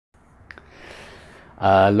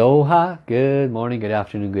Aloha, good morning, good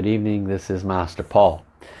afternoon, good evening. This is Master Paul.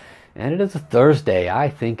 And it is a Thursday. I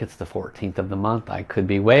think it's the 14th of the month. I could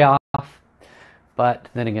be way off. But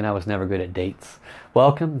then again, I was never good at dates.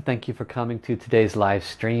 Welcome. Thank you for coming to today's live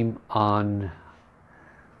stream on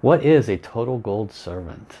what is a total gold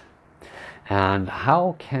servant. And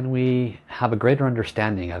how can we have a greater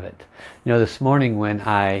understanding of it? You know, this morning when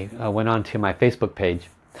I went onto my Facebook page,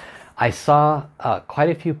 I saw quite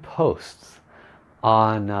a few posts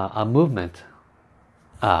on a movement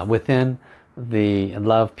within the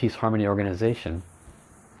Love, Peace, Harmony organization.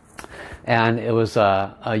 And it was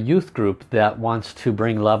a youth group that wants to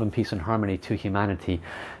bring love and peace and harmony to humanity.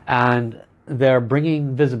 And they're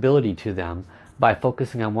bringing visibility to them by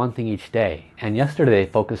focusing on one thing each day. And yesterday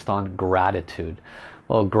they focused on gratitude.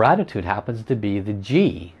 Well, gratitude happens to be the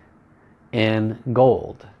G in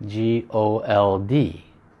gold. G-O-L-D.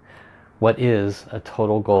 What is a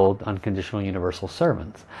total gold unconditional universal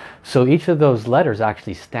servant? So each of those letters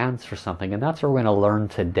actually stands for something, and that's what we're going to learn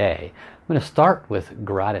today. I'm going to start with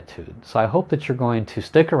gratitude. So I hope that you're going to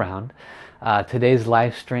stick around. Today's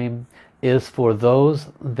live stream is for those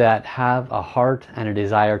that have a heart and a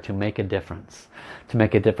desire to make a difference. To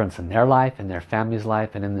make a difference in their life, in their family's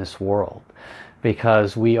life, and in this world.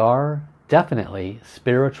 Because we are definitely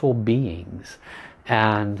spiritual beings.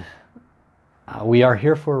 And we are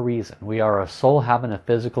here for a reason. We are a soul having a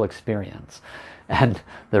physical experience. And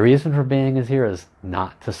the reason for being is here is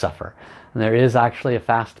not to suffer. And there is actually a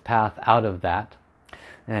fast path out of that.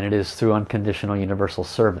 And it is through unconditional universal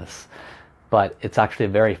service. But it's actually a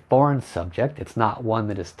very foreign subject. It's not one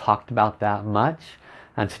that is talked about that much.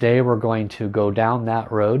 And today we're going to go down that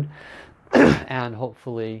road and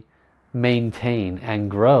hopefully maintain and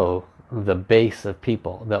grow the base of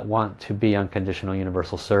people that want to be unconditional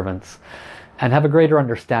universal servants and have a greater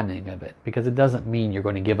understanding of it, because it doesn't mean you're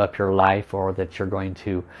going to give up your life or that you're going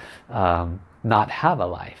to not have a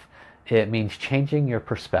life. It means changing your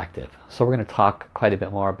perspective. So we're going to talk quite a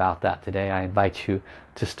bit more about that today. I invite you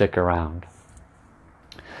to stick around.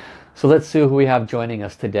 So let's see who we have joining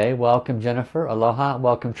us today. Welcome Jennifer, aloha.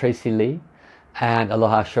 Welcome Tracy Lee, and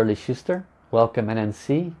aloha Shirley Schuster. Welcome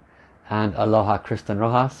NNC, and aloha Kristen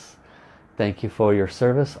Rojas. Thank you for your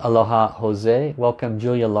service. Aloha Jose. Welcome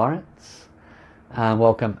Julia Lawrence. And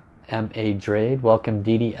welcome M.A. Drade. Welcome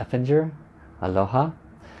Dee Dee Effinger. Aloha.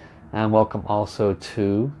 And welcome also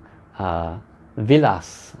to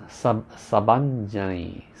Vilas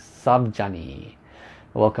Sabjani.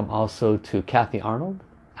 Welcome also to Kathy Arnold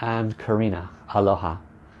and Karina. Aloha.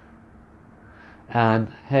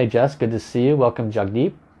 And hey Jess, good to see you. Welcome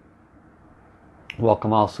Jagdeep.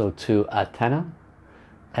 Welcome also to Atena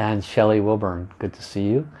and Shelley Wilburn. Good to see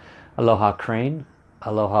you. Aloha Crane.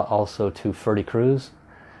 Aloha also to Ferdy Cruz.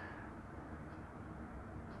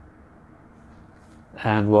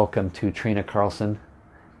 And welcome to Trina Carlson.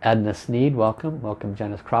 Edna Sneed, welcome. Welcome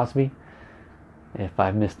Janice Crosby. If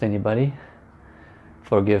I've missed anybody,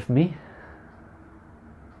 forgive me.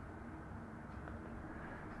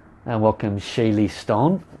 And welcome Shaylee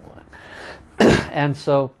Stone. And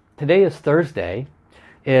so today is Thursday.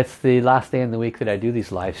 It's the last day in the week that I do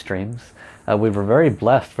these live streams. We were very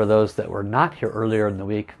blessed for those that were not here earlier in the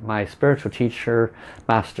week. My spiritual teacher,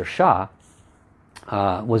 Master Sha,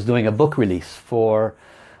 was doing a book release for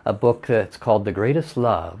a book that's called The Greatest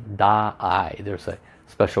Love, Da I. There's a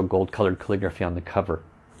special gold colored calligraphy on the cover.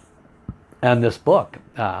 And this book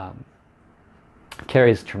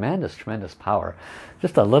carries tremendous power.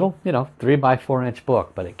 Just a little, 3 by 4 inch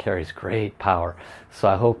book, but it carries great power. So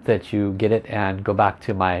I hope that you get it and go back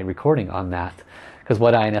to my recording on that. Because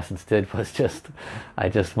what I in essence did was I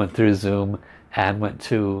just went through Zoom and went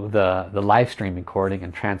to the live stream recording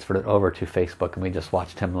and transferred it over to Facebook, and we just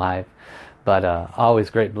watched him live. But always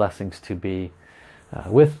great blessings to be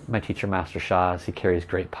with my teacher Master Sha, as he carries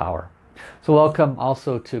great power. So welcome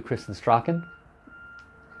also to Kristen Strachan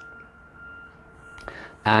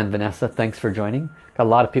and Vanessa. Thanks for joining. Got a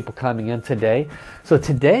lot of people coming in today. So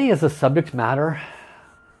today is a subject matter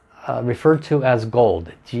referred to as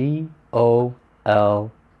gold. G-O-L-D.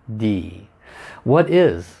 What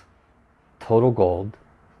is total gold,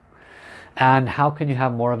 and how can you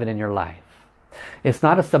have more of it in your life? It's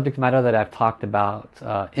not a subject matter that I've talked about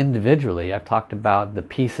individually. I've talked about the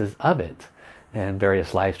pieces of it in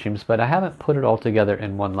various live streams, but I haven't put it all together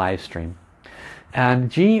in one live stream.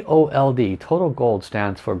 And G-O-L-D, total gold,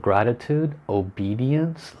 stands for gratitude,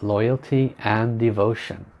 obedience, loyalty, and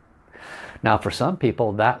devotion. Now for some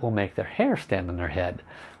people that will make their hair stand on their head.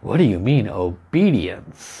 What do you mean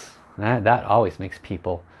obedience? That always makes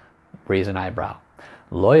people raise an eyebrow.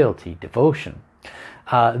 Loyalty, devotion.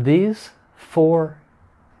 These 4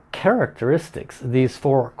 characteristics, these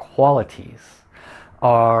 4 qualities,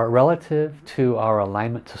 are relative to our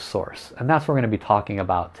alignment to Source. And that's what we're going to be talking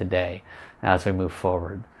about today as we move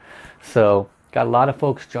forward. So, got a lot of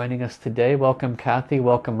folks joining us today. Welcome Kathy,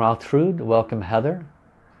 welcome Raltrud, welcome Heather,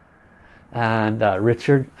 and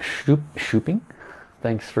Richard Shooping.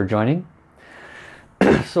 Thanks for joining.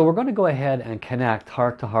 So we're going to go ahead and connect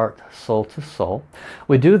heart to heart, soul to soul.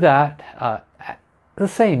 We do that the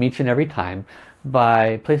same each and every time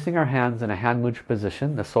by placing our hands in a hand mudra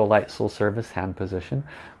position, the soul light, soul service hand position.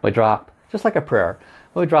 We drop, just like a prayer,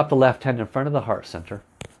 we drop the left hand in front of the heart center.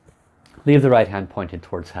 Leave the right hand pointed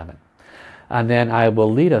towards heaven. And then I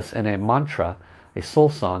will lead us in a mantra, a soul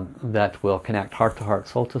song that will connect heart to heart,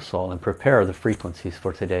 soul to soul, and prepare the frequencies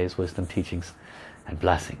for today's wisdom teachings and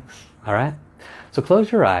blessings. All right? So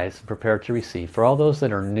close your eyes and prepare to receive. For all those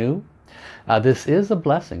that are new, this is a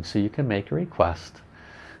blessing, so you can make a request.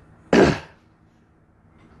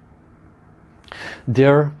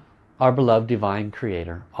 Dear our beloved divine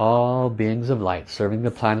creator, all beings of light serving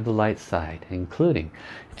the planet of the light side, including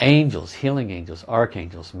angels, healing angels,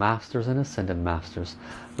 archangels, masters and ascended masters,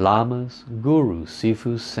 lamas, gurus,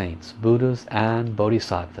 sifus, saints, buddhas and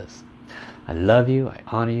bodhisattvas. I love you, I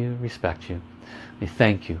honor you, respect you. We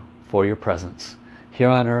thank you for your presence here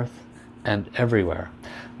on earth and everywhere.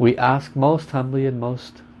 We ask most humbly and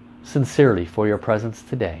most sincerely for your presence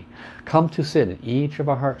today. Come to sit in each of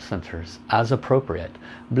our heart centers as appropriate.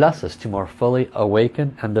 Bless us to more fully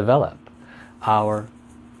awaken and develop our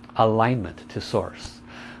alignment to Source.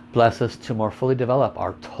 Bless us to more fully develop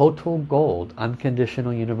our total gold,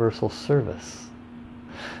 unconditional universal service.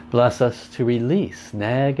 Bless us to release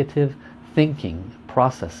negative thinking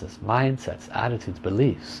processes, mindsets, attitudes,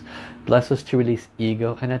 beliefs. Bless us to release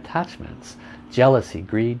ego and attachments, jealousy,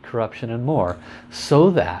 greed, corruption, and more, so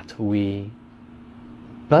that we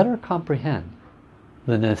better comprehend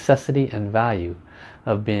the necessity and value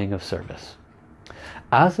of being of service.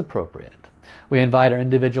 As appropriate, we invite our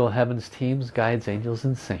individual heavens teams, guides, angels,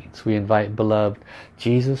 and saints. We invite beloved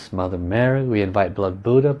Jesus, Mother Mary. We invite beloved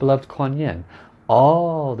Buddha, beloved Kuan Yin,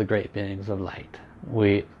 all the great beings of light.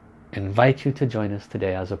 We invite you to join us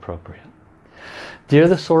today as appropriate. Dear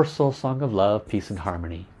the Source Soul Song of Love, Peace and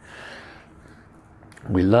Harmony,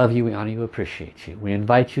 we love you, we honor you, appreciate you. We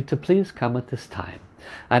invite you to please come at this time.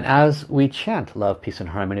 And as we chant love, peace and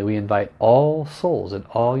harmony, we invite all souls in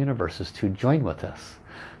all universes to join with us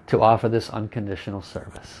to offer this unconditional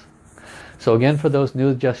service. So again, for those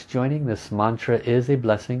new just joining, this mantra is a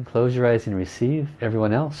blessing. Close your eyes and receive.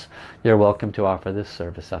 Everyone else, you're welcome to offer this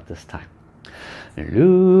service at this time.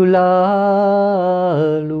 Lula,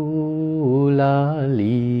 lula,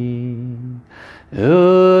 li.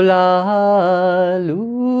 Lula,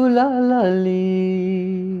 lula, la,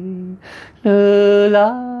 li.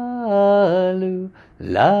 Lula,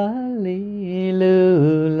 lula, li,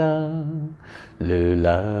 lula.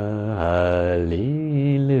 Lula,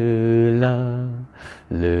 li, lula.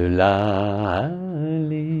 Lula,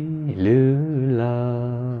 li, lula.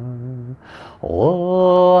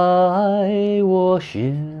 我爱我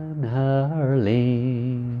心儿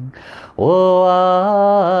灵，我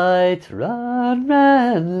爱自然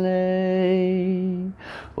人类，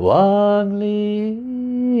望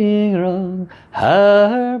灵让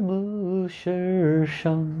和睦世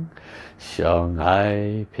上，相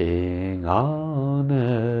爱平安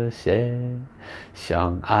和谐，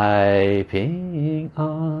相爱平安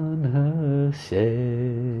和谐。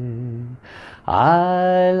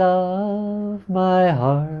I love my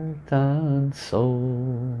heart and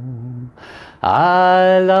soul.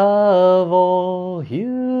 I love all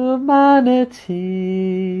humanity.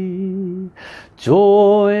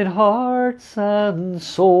 Join hearts and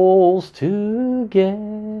souls together.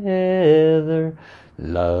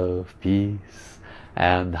 Love, peace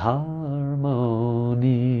and harmony.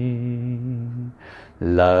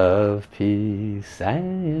 Love, peace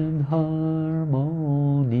and harmony.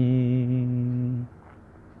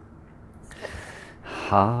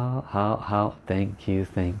 How, thank you.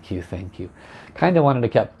 Kind of wanted to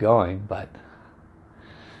keep going, but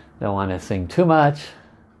don't want to sing too much.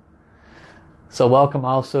 So welcome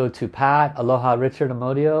also to Pat, aloha Richard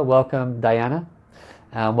Amodio, welcome Diana,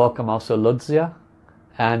 and welcome also Ludzia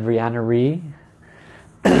and Rihanna Ree.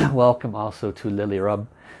 Welcome also to Lily Rub.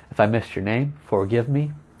 If I missed your name, forgive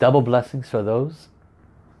me. Double blessings for those.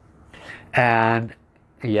 And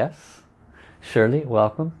yes, Shirley,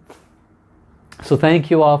 welcome. So thank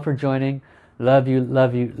you all for joining. Love you,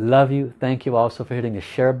 love you, love you. Thank you also for hitting the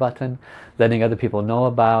share button, letting other people know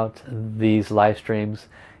about these live streams.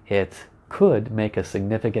 It could make a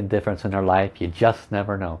significant difference in their life. You just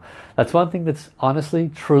never know. That's one thing that's honestly,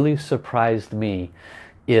 truly surprised me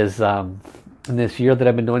is in this year that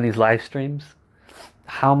I've been doing these live streams,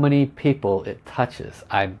 how many people it touches.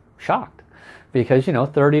 I'm shocked because, you know,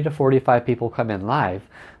 30 to 45 people come in live,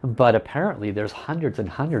 but apparently there's hundreds and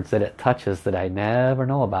hundreds that it touches that I never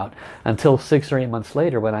know about until 6 or 8 months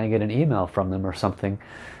later when I get an email from them or something,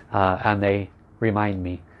 and they remind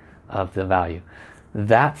me of the value.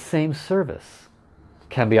 That same service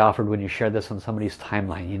can be offered when you share this on somebody's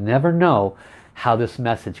timeline. You never know how this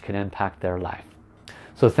message can impact their life.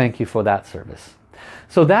 So thank you for that service.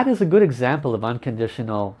 So that is a good example of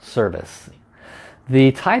unconditional service.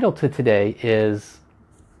 The title to today is,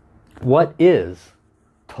 what is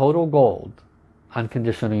Total Gold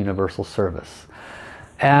Unconditional Universal Service?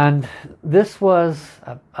 And this was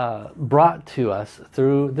brought to us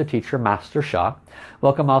through the teacher Master Sha.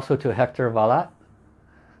 Welcome also to Hector Valat.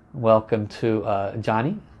 Welcome to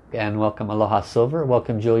Johnny. And welcome Aloha Silver.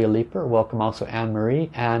 Welcome Julia Leeper. Welcome also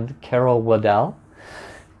Anne-Marie and Carol Waddell.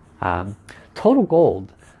 Total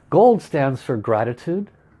Gold. Gold stands for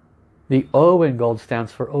gratitude. The O in gold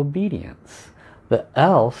stands for obedience. The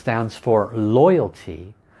L stands for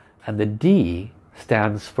loyalty. And the D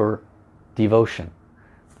stands for devotion.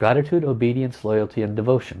 Gratitude, obedience, loyalty, and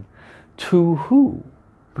devotion. To who?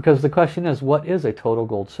 Because the question is, what is a total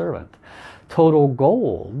gold servant? Total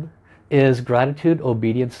gold is gratitude,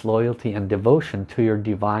 obedience, loyalty, and devotion to your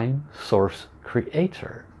divine source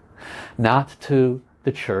creator. Not to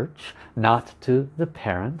the church, not to the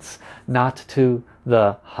parents, not to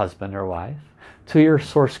the husband or wife, to your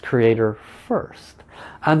source creator first.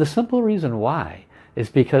 And the simple reason why is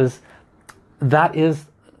because that is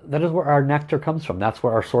where our nectar comes from. That's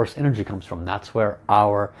where our source energy comes from. That's where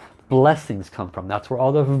our blessings come from. That's where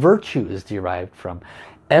all the virtue is derived from.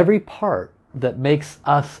 Every part that makes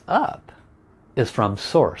us up is from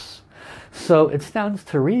source. So it stands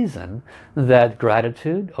to reason that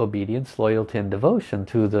gratitude, obedience, loyalty, and devotion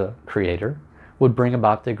to the creator would bring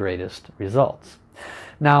about the greatest results.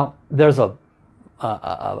 Now there's an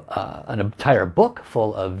entire book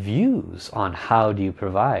full of views on how do you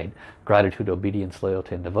provide gratitude, obedience,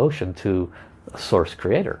 loyalty, and devotion to the source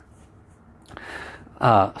creator.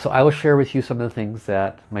 So I will share with you some of the things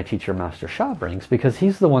that my teacher Master Sha brings, because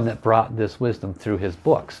he's the one that brought this wisdom through his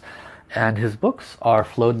books. And his books are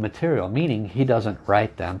flowed material, meaning he doesn't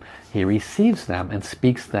write them. He receives them and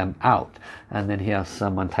speaks them out. And then he has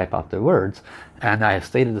someone type out the words. And I have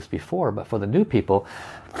stated this before, but for the new people,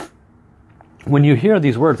 when you hear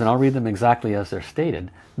these words, and I'll read them exactly as they're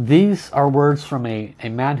stated, these are words from a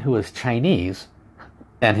man who is Chinese,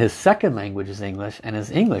 and his second language is English, and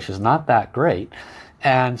his English is not that great.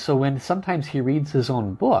 And so when sometimes he reads his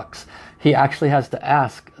own books, he actually has to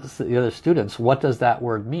ask the other students, what does that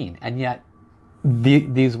word mean? And yet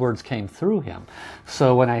these words came through him.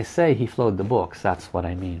 So when I say he flowed the books, that's what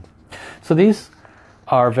I mean. So these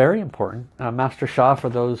are very important. Master Sha, for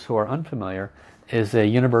those who are unfamiliar, is a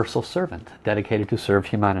universal servant dedicated to serve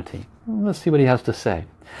humanity. Let's see what he has to say.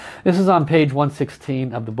 This is on page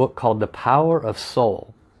 116 of the book called The Power of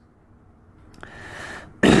Soul.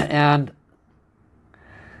 And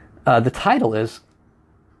the title is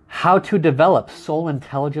How to Develop Soul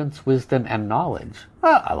Intelligence, Wisdom, and Knowledge.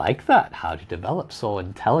 Well, I like that. How to develop soul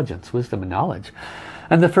intelligence, wisdom, and knowledge.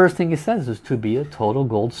 And the first thing he says is to be a total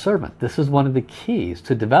gold servant. This is one of the keys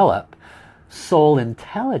to develop soul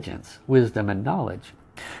intelligence, wisdom, and knowledge.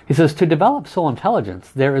 He says to develop soul intelligence,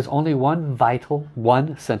 there is only one vital,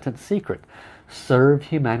 one-sentence secret. Serve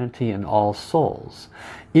humanity and all souls.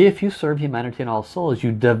 If you serve humanity and all souls,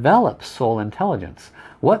 you develop soul intelligence.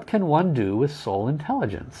 What can one do with soul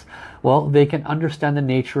intelligence? Well, they can understand the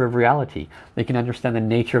nature of reality. They can understand the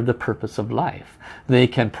nature of the purpose of life. They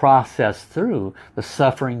can process through the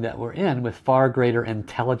suffering that we're in with far greater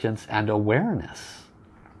intelligence and awareness.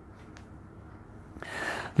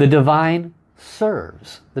 The divine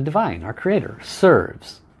serves. The divine, our creator,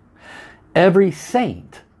 serves. Every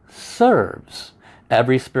saint serves.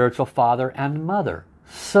 Every spiritual father and mother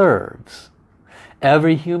serves.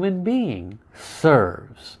 Every human being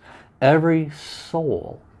serves. Every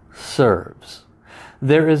soul serves.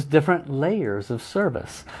 There is different layers of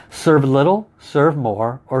service. Serve little, serve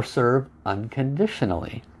more, or serve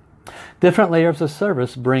unconditionally. Different layers of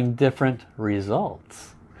service bring different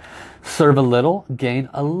results. Serve a little, gain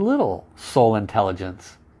a little soul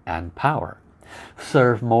intelligence and power.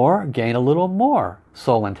 Serve more, gain a little more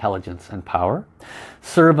soul intelligence and power.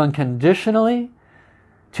 Serve unconditionally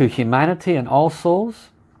to humanity and all souls,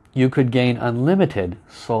 you could gain unlimited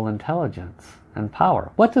soul intelligence and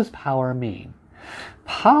power. What does power mean?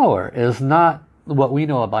 Power is not what we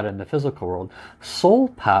know about in the physical world. Soul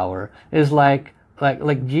power is like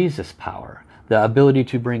Jesus power. the ability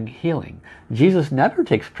to bring healing. Jesus never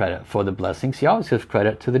takes credit for the blessings. He always gives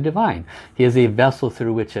credit to the divine. He is a vessel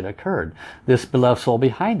through which it occurred. This beloved soul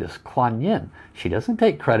behind us, Kuan Yin, she doesn't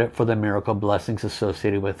take credit for the miracle blessings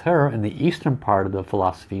associated with her in the eastern part of the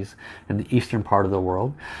philosophies, in the eastern part of the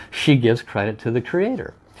world. She gives credit to the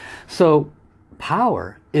Creator. So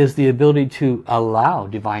power is the ability to allow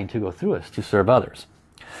divine to go through us to serve others.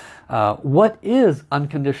 What is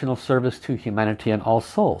unconditional service to humanity and all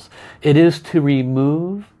souls? It is to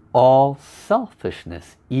remove all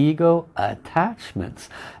selfishness, ego attachments,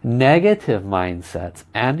 negative mindsets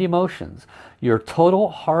and emotions. Your total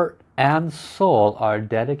heart and soul are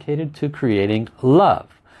dedicated to creating love,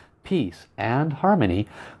 peace and harmony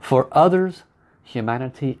for others,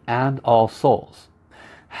 humanity and all souls.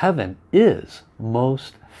 Heaven is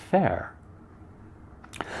most fair.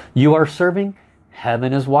 You are serving,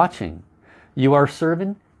 heaven is watching. You are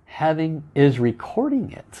serving, heaven is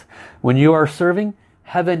recording it. When you are serving,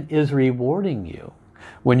 heaven is rewarding you.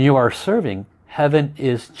 When you are serving, heaven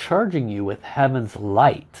is charging you with heaven's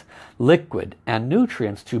light, liquid and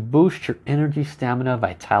nutrients to boost your energy, stamina,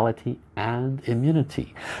 vitality and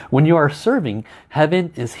immunity. When you are serving,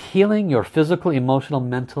 heaven is healing your physical, emotional,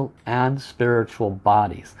 mental and spiritual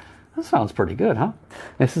bodies. That sounds pretty good, huh?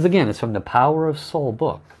 This is, again, it's from the Power of Soul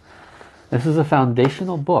book. This is a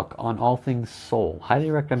foundational book on all things soul. Highly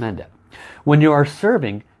recommend it. When you are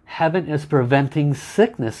serving, heaven is preventing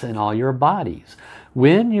sickness in all your bodies.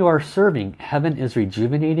 When you are serving, heaven is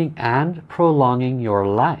rejuvenating and prolonging your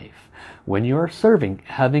life. When you are serving,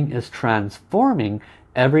 heaven is transforming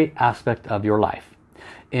every aspect of your life,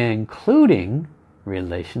 including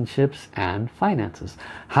relationships and finances.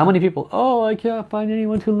 How many people, oh, I can't find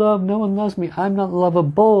anyone to love, no one loves me, I'm not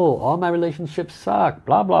lovable, all my relationships suck,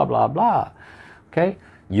 blah blah blah blah. Okay,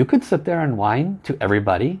 you could sit there and whine to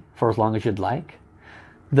everybody for as long as you'd like.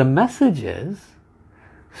 The message is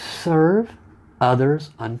serve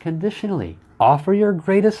others unconditionally. Offer your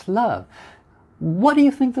greatest love. What do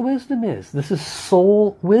you think the wisdom is? This is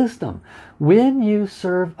soul wisdom. When you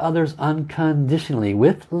serve others unconditionally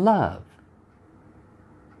with love,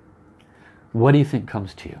 what do you think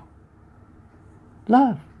comes to you?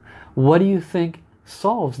 Love. What do you think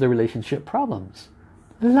solves the relationship problems?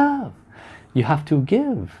 Love. You have to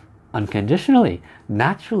give unconditionally.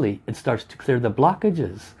 Naturally, it starts to clear the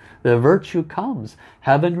blockages. The virtue comes.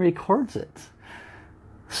 Heaven records it.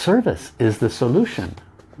 Service is the solution.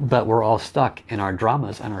 But we're all stuck in our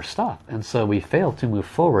dramas and our stuff. And so we fail to move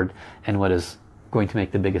forward in what is going to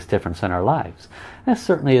make the biggest difference in our lives. That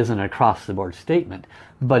certainly isn't an across-the-board statement,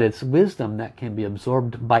 but it's wisdom that can be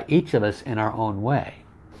absorbed by each of us in our own way.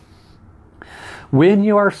 When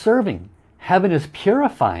you are serving, heaven is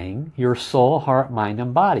purifying your soul, heart, mind,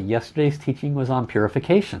 and body. Yesterday's teaching was on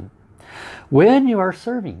purification. When you are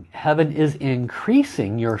serving, heaven is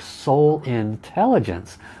increasing your soul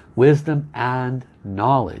intelligence, wisdom, and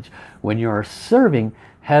knowledge. When you are serving,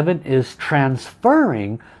 heaven is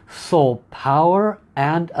transferring soul power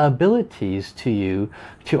and abilities to you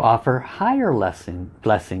to offer higher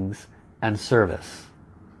blessings and service.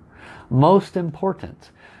 Most important,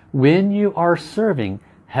 when you are serving,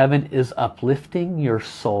 heaven is uplifting your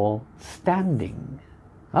soul standing.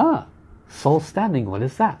 Soul standing, what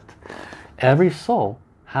is that? Every soul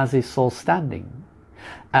has a soul standing.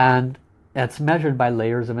 And it's measured by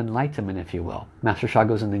layers of enlightenment, if you will. Master Sha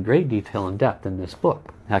goes into great detail and depth in this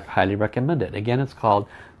book. I highly recommend it. Again, it's called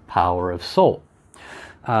Power of Soul.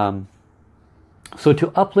 So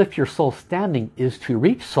to uplift your soul standing is to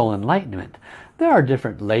reach soul enlightenment. There are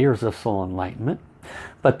different layers of soul enlightenment,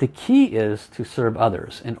 but the key is to serve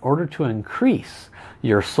others. In order to increase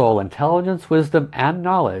your soul intelligence, wisdom, and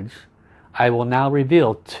knowledge, I will now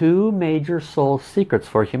reveal two major soul secrets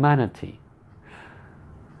for humanity.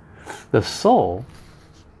 The soul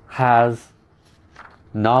has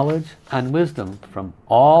knowledge and wisdom from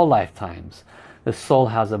all lifetimes. The soul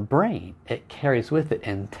has a brain. It carries with it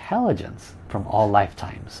intelligence from all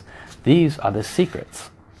lifetimes. These are the secrets.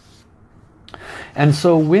 And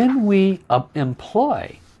so when we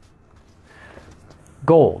employ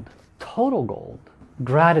gold, total gold,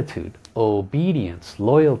 gratitude, obedience,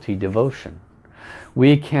 loyalty, devotion,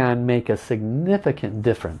 we can make a significant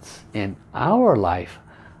difference in our life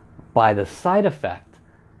by the side effect,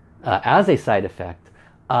 as a side effect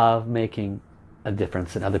of making a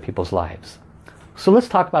difference in other people's lives. So let's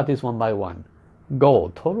talk about these one by one.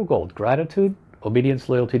 Gold, total gold, gratitude, obedience,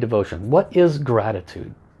 loyalty, devotion. What is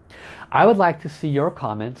gratitude? I would like to see your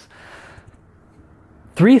comments.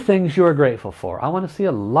 3 things you are grateful for. I want to see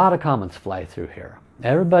a lot of comments fly through here.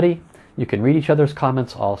 Everybody, you can read each other's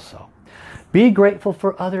comments also. Be grateful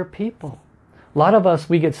for other people. A lot of us,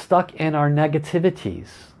 we get stuck in our negativities.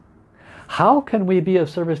 How can we be of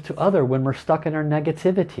service to others when we're stuck in our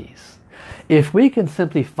negativities? If we can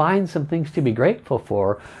simply find some things to be grateful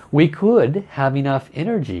for, we could have enough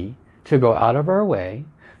energy to go out of our way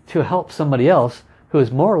to help somebody else who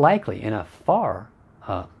is more likely in a far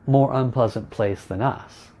more unpleasant place than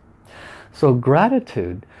us. So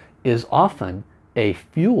gratitude is often a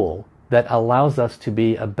fuel that allows us to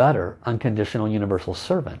be a better unconditional universal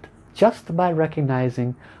servant, just by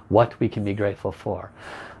recognizing what we can be grateful for.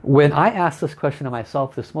 When I asked this question of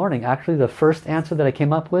myself this morning, actually the first answer that I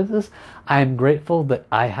came up with is, I'm grateful that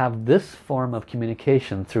I have this form of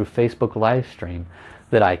communication through Facebook live stream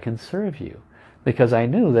that I can serve you. Because I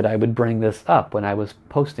knew that I would bring this up when I was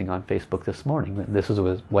posting on Facebook this morning. That this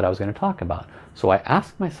was what I was going to talk about. So I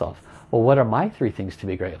asked myself, well, what are my 3 things to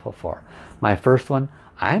be grateful for? My first one,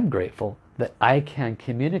 I'm grateful that I can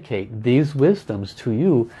communicate these wisdoms to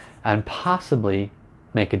you and possibly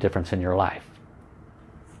make a difference in your life.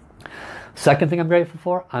 Second thing I'm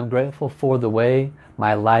grateful for the way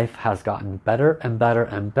my life has gotten better and better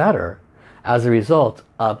and better as a result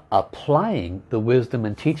of applying the wisdom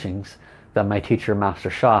and teachings that my teacher Master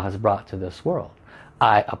Sha has brought to this world.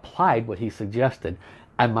 I applied what he suggested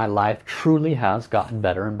and my life truly has gotten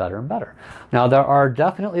better and better and better. Now there are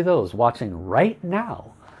definitely those watching right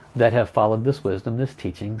now that have followed this wisdom, this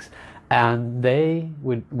teachings, and they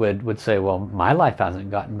would say, well, my life hasn't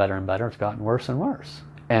gotten better and better, it's gotten worse and worse.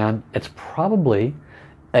 And it's probably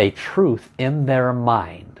a truth in their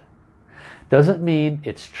mind. Doesn't mean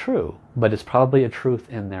it's true, but it's probably a truth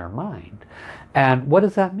in their mind. And what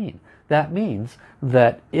does that mean? That means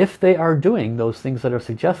that if they are doing those things that are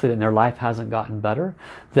suggested and their life hasn't gotten better,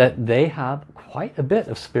 that they have quite a bit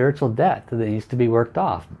of spiritual debt that needs to be worked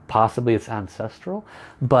off. Possibly it's ancestral,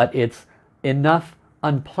 but it's enough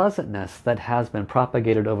unpleasantness that has been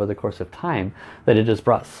propagated over the course of time that it has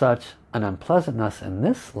brought such an unpleasantness in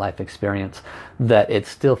this life experience that it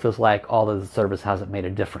still feels like all of the service hasn't made a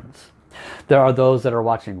difference. There are those that are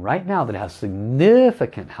watching right now that have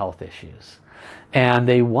significant health issues. And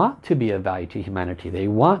they want to be of value to humanity. They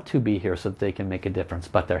want to be here so that they can make a difference.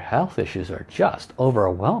 But their health issues are just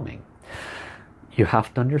overwhelming. You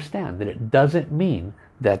have to understand that it doesn't mean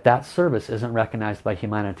that that service isn't recognized by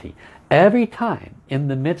humanity. Every time in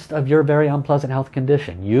the midst of your very unpleasant health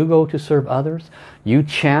condition, you go to serve others, you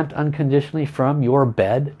chant unconditionally from your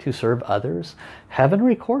bed to serve others, heaven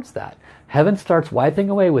records that. Heaven starts wiping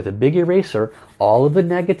away with a big eraser all of the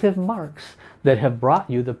negative marks that have brought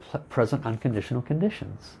you the present unconditional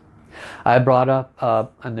conditions. I brought up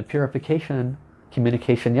on the purification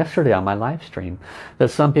communication yesterday on my live stream that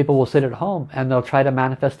some people will sit at home and they'll try to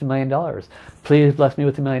manifest $1 million. Please bless me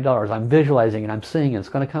with $1 million. I'm visualizing it, I'm seeing it, it's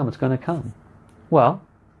going to come, it's going to come. Well,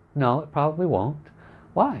 no, it probably won't.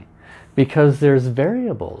 Why? Because there's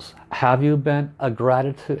variables. Have you been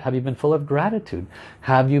have you been full of gratitude?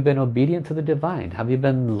 Have you been obedient to the divine? Have you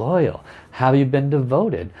been loyal? Have you been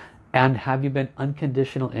devoted? And have you been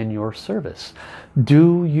unconditional in your service?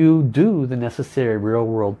 Do you do the necessary real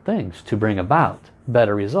world things to bring about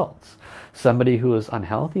better results? Somebody who is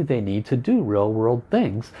unhealthy, they need to do real world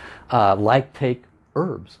things like take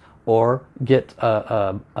herbs or get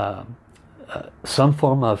some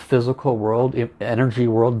form of physical world, energy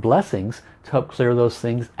world blessings to help clear those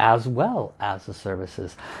things as well as the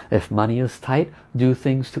services. If money is tight, do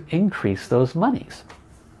things to increase those monies.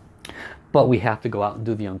 But we have to go out and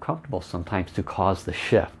do the uncomfortable sometimes to cause the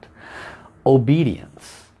shift.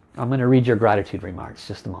 Obedience. I'm going to read your gratitude remarks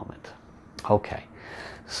just a moment. Okay.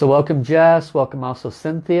 So welcome Jess, welcome also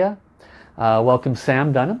Cynthia, welcome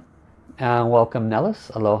Sam Dunham, and welcome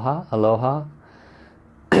Nellis, aloha, aloha.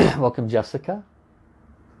 Welcome Jessica.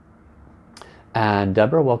 And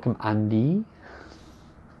Deborah, welcome Andy.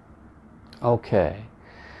 Okay.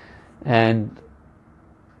 And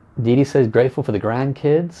Dee Dee says grateful for the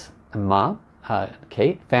grandkids. And Mom,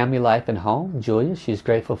 Kate, family life and home. Julia, she's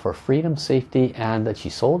grateful for freedom, safety, and that she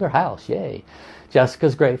sold her house. Yay.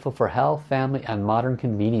 Jessica's grateful for health, family, and modern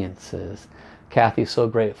conveniences. Kathy's so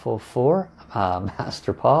grateful for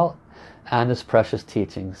Master Paul and his precious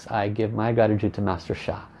teachings. I give my gratitude to Master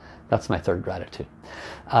Sha. That's my third gratitude.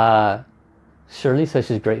 Shirley says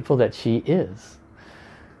she's grateful that she is.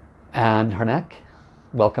 And Harnack,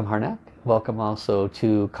 welcome Harnack. Welcome also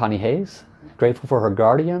to Connie Hayes. Grateful for her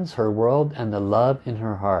guardians, her world, and the love in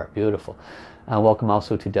her heart. Beautiful. Welcome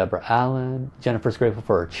also to Deborah Allen. Jennifer's grateful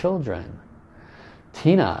for her children.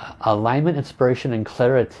 Tina, alignment, inspiration, and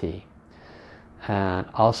clarity. And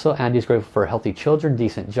also Andy's grateful for healthy children,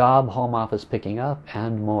 decent job, home office picking up,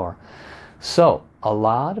 and more. So, a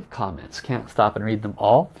lot of comments. Can't stop and read them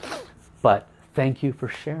all. But thank you for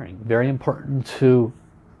sharing. Very important to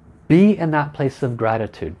be in that place of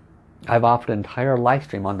gratitude. I've offered an entire live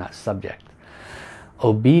stream on that subject.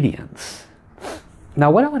 Obedience. Now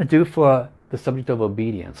what I want to do for the subject of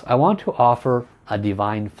obedience, I want to offer a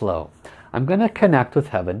divine flow. I'm going to connect with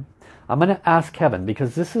heaven. I'm going to ask heaven,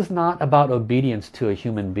 because this is not about obedience to a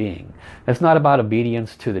human being. It's not about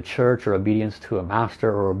obedience to the church or obedience to a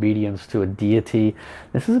master or obedience to a deity.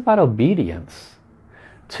 This is about obedience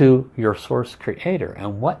to your source creator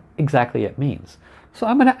and what exactly it means. So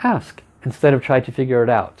I'm going to ask instead of try to figure it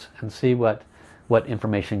out and see what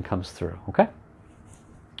information comes through. Okay?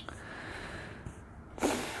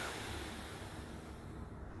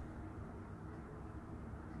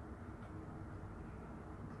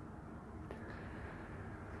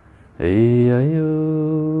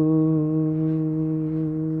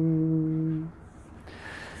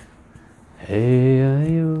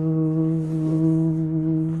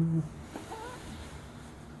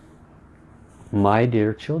 My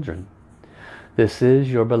dear children, this is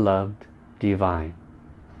your beloved divine.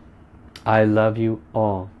 I love you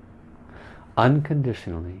all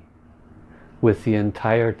unconditionally with the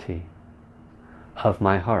entirety of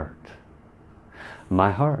my heart.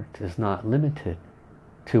 My heart is not limited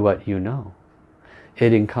to what you know.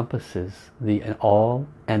 It encompasses the all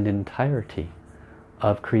and entirety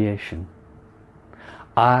of creation.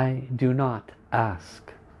 I do not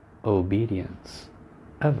ask obedience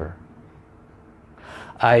ever.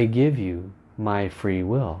 I give you my free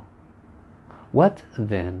will. What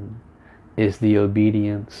then is the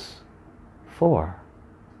obedience for?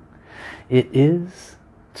 It is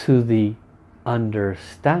to the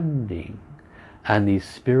understanding and the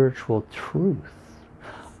spiritual truth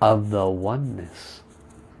of the oneness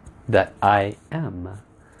that I am,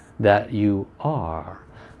 that you are,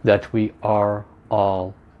 that we are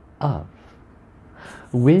all of.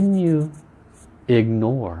 When you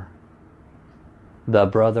ignore the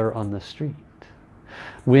brother on the street,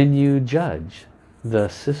 when you judge the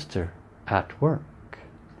sister at work,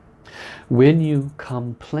 when you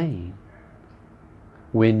complain,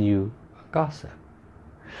 when you gossip,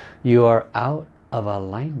 you are out of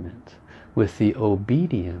alignment with the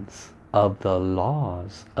obedience of the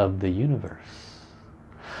laws of the universe.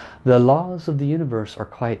 The laws of the universe are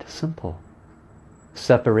quite simple.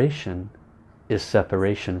 Separation is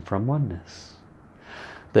separation from oneness.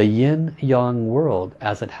 The yin-yang world,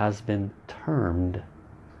 as it has been termed,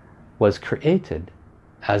 was created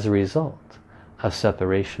as a result of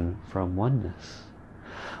separation from oneness.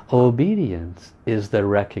 Obedience is the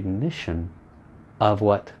recognition of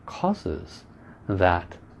what causes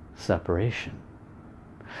that separation.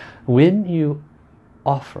 When you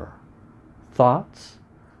offer thoughts,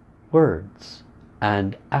 words,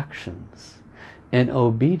 and actions in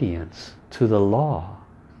obedience to the law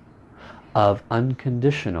of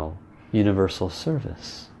unconditional universal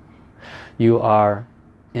service, you are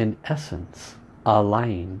in essence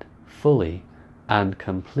aligned fully and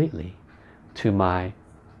completely to my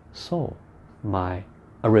soul, my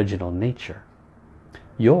original nature,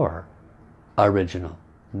 your original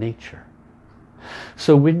nature.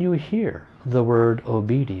 So when you hear the word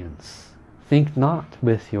obedience, think not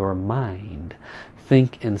with your mind,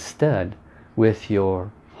 think instead with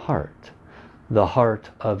your heart, the heart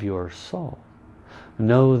of your soul.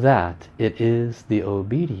 Know that it is the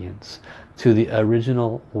obedience to the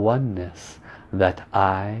original oneness that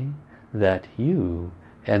I, that you,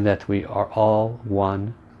 and that we are all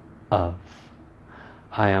one of.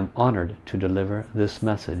 I am honored to deliver this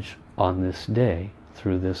message on this day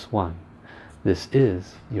through this one. This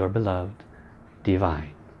is your beloved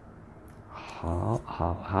divine.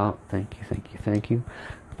 Thank you, thank you, thank you.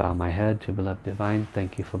 Bow my head to beloved divine.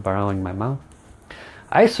 Thank you for borrowing my mouth.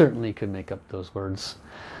 I certainly could make up those words.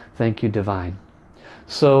 Thank you, divine.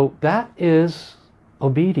 So that is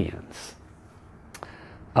obedience.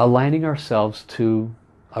 Aligning ourselves to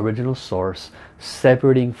original source,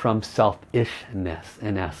 separating from selfishness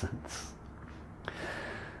in essence.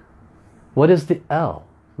 What is the L?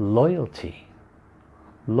 Loyalty.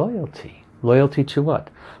 Loyalty. Loyalty to what?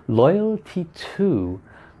 Loyalty to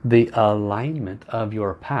the alignment of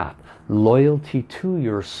your path. Loyalty to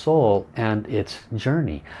your soul and its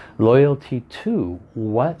journey. Loyalty to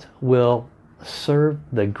what will serve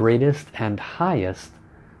the greatest and highest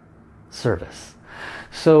service.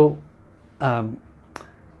 So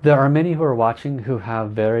there are many who are watching who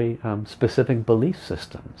have very specific belief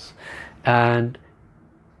systems, and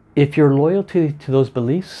if your loyalty to those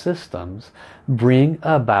belief systems bring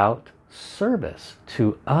about service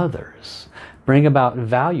to others, bring about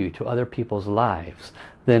value to other people's lives,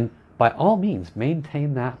 then by all means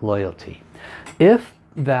maintain that loyalty. If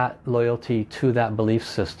that loyalty to that belief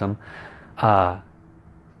system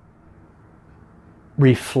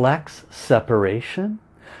reflects separation,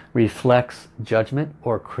 reflects judgment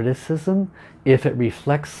or criticism, if it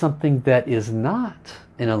reflects something that is not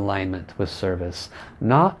in alignment with service,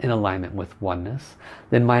 not in alignment with oneness,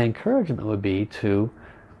 then my encouragement would be to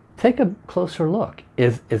take a closer look.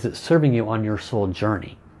 Is it serving you on your soul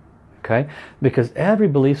journey? Okay? Because every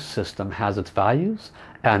belief system has its values,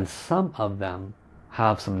 and some of them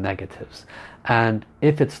have some negatives. And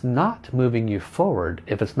if it's not moving you forward,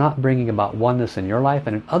 if it's not bringing about oneness in your life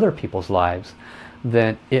and in other people's lives,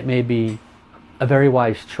 then it may be a very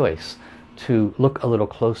wise choice to look a little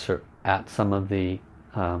closer at some of the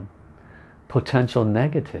potential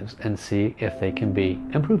negatives and see if they can be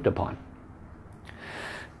improved upon.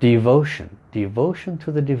 Devotion. Devotion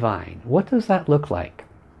to the divine. What does that look like?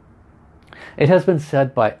 It has been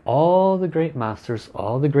said by all the great masters,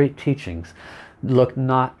 all the great teachings, look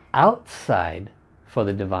not outside for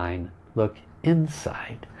the divine, look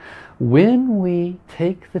inside. When we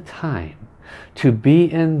take the time to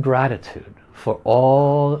be in gratitude for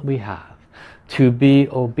all that we have, to be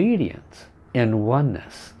obedient in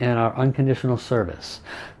oneness, in our unconditional service,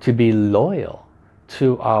 to be loyal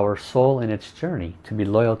to our soul in its journey, to be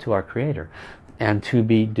loyal to our Creator, and to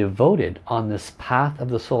be devoted on this path of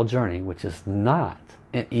the soul journey, which is not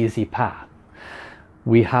an easy path,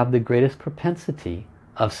 we have the greatest propensity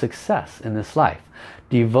of success in this life.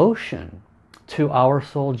 Devotion to our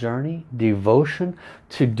soul journey, devotion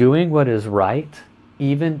to doing what is right,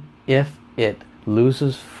 even if it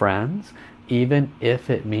loses friends, even if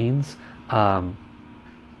it means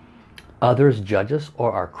others judge us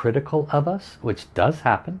or are critical of us, which does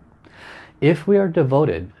happen. If we are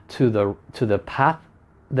devoted to the path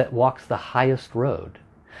that walks the highest road,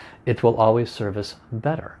 it will always serve us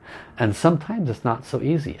better. And sometimes it's not so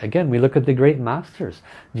easy. Again, we look at the great masters.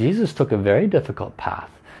 Jesus took a very difficult path.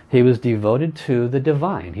 He was devoted to the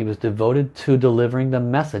divine. He was devoted to delivering the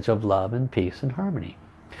message of love and peace and harmony.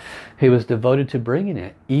 He was devoted to bringing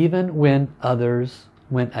it even when others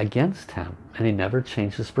went against him, and he never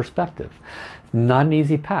changed his perspective. Not an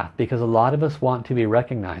easy path, because a lot of us want to be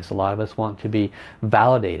recognized. A lot of us want to be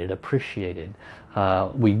validated, appreciated.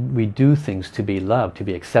 We do things to be loved, to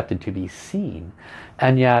be accepted, to be seen.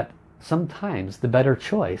 And yet sometimes the better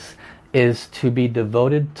choice is to be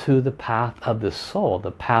devoted to the path of the soul,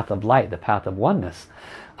 the path of light, the path of oneness.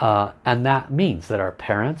 And that means that our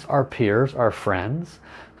parents, our peers, our friends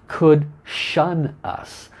could shun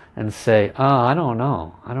us and say, oh, I don't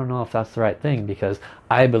know if that's the right thing, because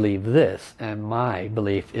I believe this and my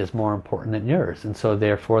belief is more important than yours. And so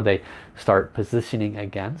therefore they start positioning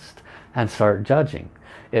against and start judging.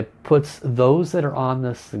 It puts those that are on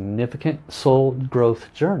the significant soul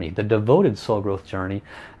growth journey, the devoted soul growth journey,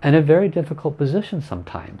 in a very difficult position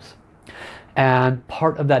sometimes. And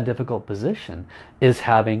part of that difficult position is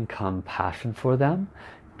having compassion for them,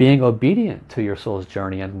 being obedient to your soul's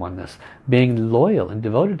journey and oneness, being loyal and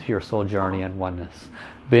devoted to your soul journey and oneness,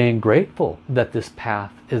 being grateful that this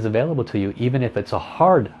path is available to you, even if it's a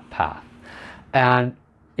hard path. And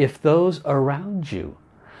if those around you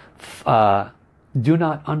do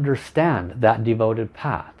not understand that devoted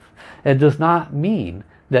path, it does not mean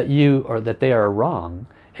that you or that they are wrong.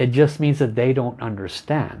 It just means that they don't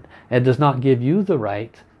understand. It does not give you the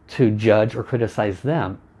right to judge or criticize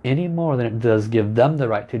them any more than it does give them the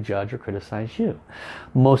right to judge or criticize you.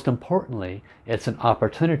 Most importantly, it's an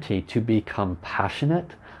opportunity to be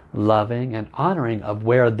compassionate, loving, and honoring of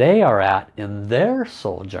where they are at in their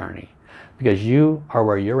soul journey. Because you are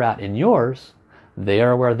where you're at in yours, they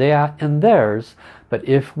are where they are at in theirs. But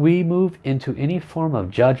if we move into any form of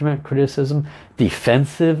judgment, criticism,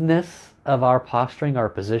 defensiveness of our posturing, our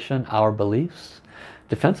position, our beliefs,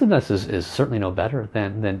 defensiveness is certainly no better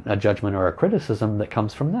than a judgment or a criticism that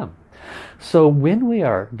comes from them. So when we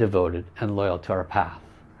are devoted and loyal to our path,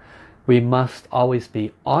 we must always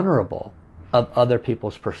be honorable of other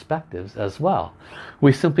people's perspectives as well.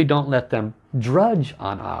 We simply don't let them drudge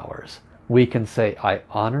on ours. We can say, I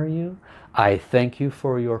honor you. I thank you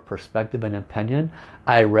for your perspective and opinion.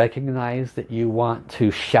 I recognize that you want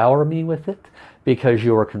to shower me with it because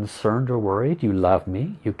you are concerned or worried. You love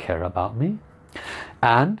me. You care about me.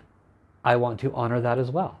 And I want to honor that as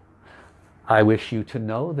well. I wish you to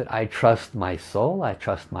know that I trust my soul, I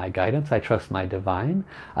trust my guidance, I trust my divine.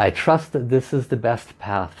 I trust that this is the best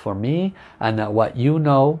path for me, and that what you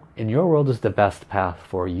know in your world is the best path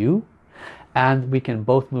for you. And we can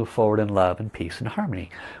both move forward in love and peace and harmony.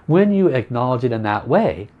 When you acknowledge it in that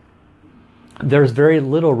way, there's very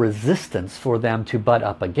little resistance for them to butt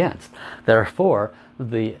up against. Therefore,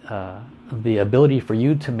 the ability for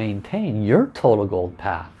you to maintain your total gold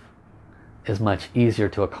path is much easier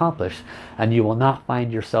to accomplish, and you will not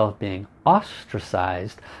find yourself being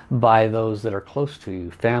ostracized by those that are close to you,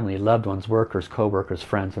 family, loved ones, workers, co-workers,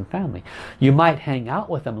 friends, and family. You might hang out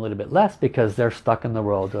with them a little bit less because they're stuck in the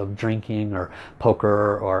world of drinking or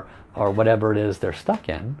poker or whatever it is they're stuck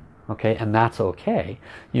in, okay, and that's okay.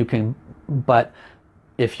 You can, but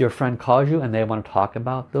if your friend calls you and they want to talk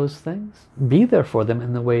about those things, be there for them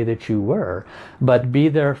in the way that you were, but be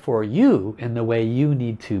there for you in the way you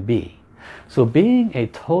need to be. So being a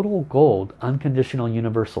total gold, unconditional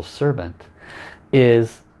universal servant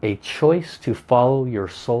is a choice to follow your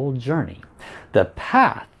soul journey. The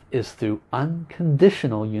path is through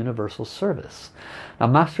unconditional universal service. Now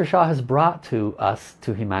Master Sha has brought to us,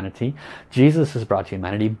 to humanity, Jesus has brought to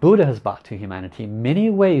humanity, Buddha has brought to humanity many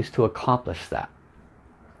ways to accomplish that.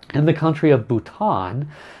 In the country of Bhutan,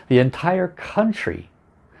 the entire country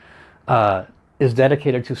is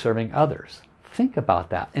dedicated to serving others. Think about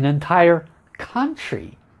that. An entire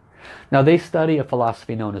country. Now they study a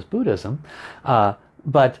philosophy known as Buddhism,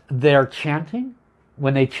 but they're chanting.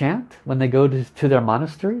 When they chant, when they go to their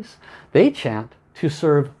monasteries, they chant to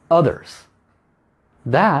serve others.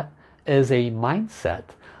 That is a mindset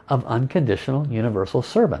of unconditional universal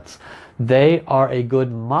servants. They are a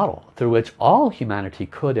good model through which all humanity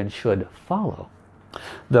could and should follow.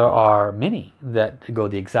 There are many that go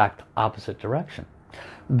the exact opposite direction.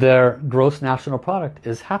 Their gross national product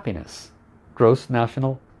is happiness. Gross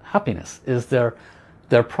national happiness is their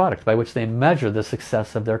product by which they measure the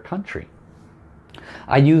success of their country.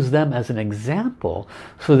 I use them as an example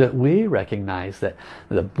so that we recognize that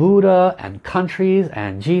the Buddha and countries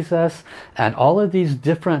and Jesus and all of these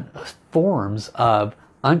different forms of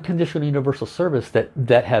unconditional universal service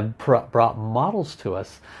that have brought models to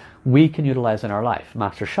us, we can utilize in our life.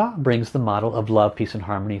 Master Sha brings the model of love, peace and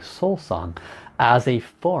harmony soul song as a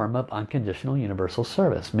form of unconditional universal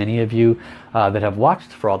service. Many of you that have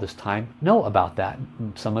watched for all this time know about that.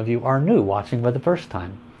 Some of you are new, watching for the first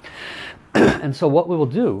time. And so what we will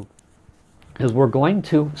do is we're going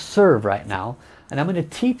to serve right now, and I'm going to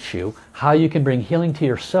teach you how you can bring healing to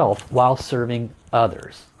yourself while serving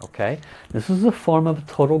others. Okay? This is a form of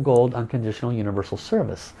total gold unconditional universal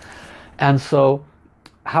service. And so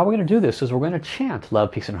how we're going to do this is we're going to chant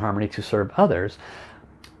love, peace and harmony to serve others,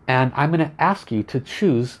 and I'm going to ask you to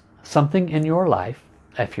choose something in your life.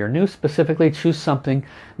 If you're new, specifically choose something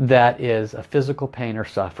that is a physical pain or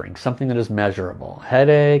suffering, something that is measurable.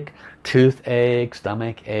 Headache, toothache,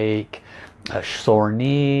 stomach ache, a sore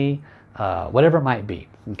knee, whatever it might be.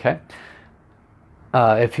 Okay.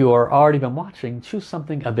 If you are already been watching, choose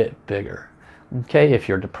something a bit bigger. Okay. If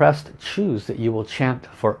you're depressed, choose that you will chant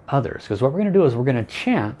for others, because what we're going to do is we're going to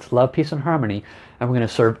chant love, peace and harmony, and we're going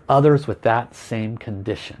to serve others with that same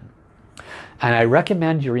condition. And I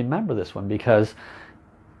recommend you remember this one, because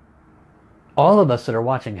all of us that are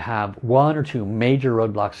watching have one or two major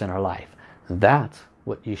roadblocks in our life. That's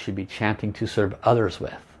what you should be chanting to serve others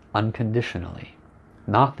with, unconditionally.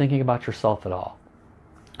 Not thinking about yourself at all.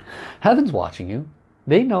 Heaven's watching you.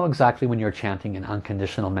 They know exactly when you're chanting in an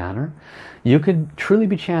unconditional manner. You could truly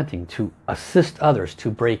be chanting to assist others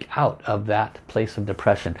to break out of that place of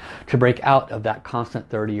depression, to break out of that constant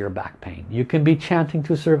 30-year back pain. You can be chanting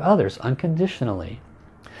to serve others unconditionally.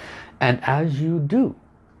 And as you do,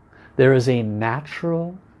 there is a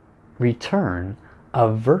natural return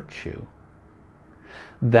of virtue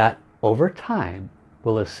that over time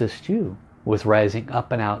will assist you with rising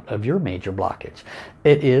up and out of your major blockage.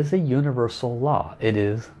 It is a universal law. It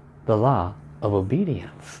is the law of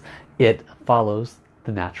obedience. It follows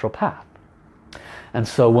the natural path. And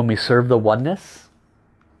so when we serve the oneness,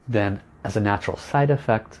 then as a natural side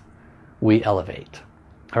effect, we elevate.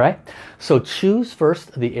 All right, so choose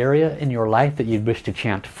first the area in your life that you'd wish to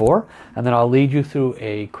chant for, and then I'll lead you through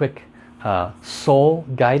a quick soul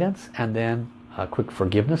guidance and then a quick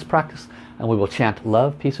forgiveness practice, and we will chant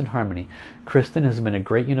love, peace and harmony. Kristen has been a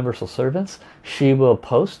great universal servant. She will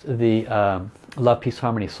post the love, peace,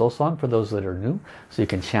 harmony soul song for those that are new, so you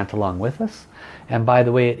can chant along with us. And by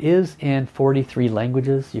the way, it is in 43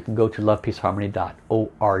 languages. You can go to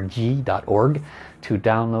lovepeaceharmony.org to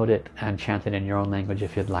download it and chant it in your own language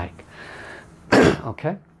if you'd like.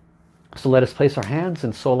 Okay, so let us place our hands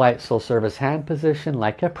in soul light, soul service hand position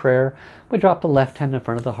like a prayer. We drop the left hand in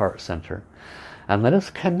front of the heart center, and let us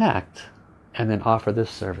connect and then offer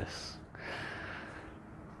this service.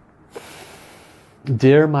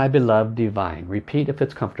 Dear my beloved divine, repeat if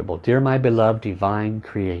it's comfortable. Dear my beloved divine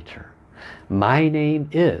creator, My name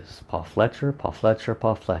is Paul Fletcher, Paul Fletcher,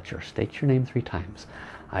 Paul Fletcher. State your name 3 times.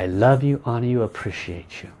 I love you, honor you,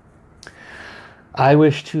 appreciate you. I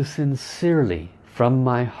wish to sincerely, from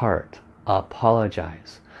my heart,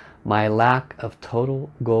 apologize my lack of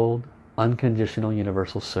total gold, unconditional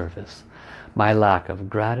universal service, my lack of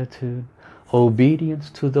gratitude, obedience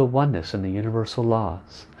to the oneness and the universal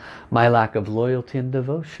laws, my lack of loyalty and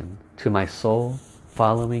devotion to my soul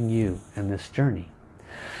following you in this journey.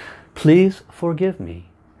 Please forgive me.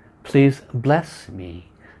 Please bless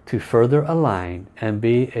me to further align and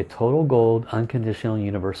be a total gold, unconditional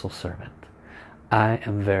universal servant. I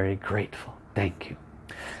am very grateful. Thank you.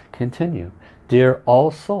 Continue. Dear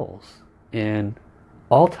all souls in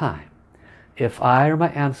all time, if I or my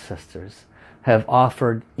ancestors have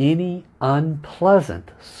offered any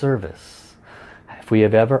unpleasant service, if we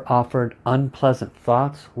have ever offered unpleasant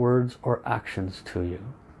thoughts, words, or actions to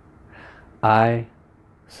you, I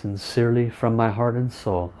sincerely from my heart and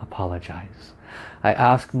soul apologize. I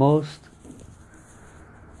ask most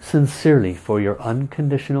sincerely for your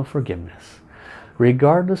unconditional forgiveness.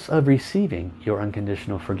 Regardless of receiving your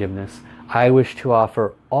unconditional forgiveness, I wish to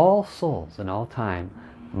offer all souls in all time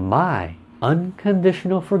my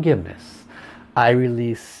unconditional forgiveness. I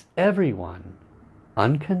release everyone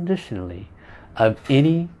unconditionally of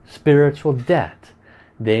any spiritual debt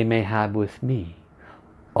they may have with me.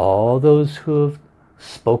 All those who have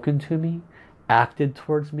spoken to me, acted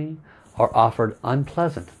towards me, or offered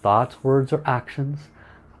unpleasant thoughts, words, or actions,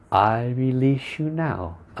 I release you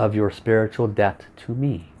now of your spiritual debt to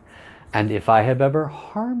me. And if I have ever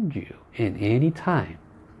harmed you in any time,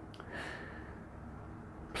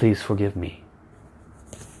 please forgive me.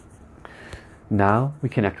 Now we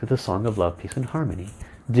connect with the song of love, peace, and harmony.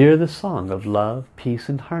 Dear the song of love, peace,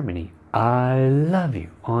 and harmony, I love you,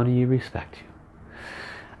 honor you, respect you.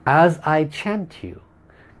 As I chant you,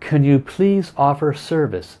 can you please offer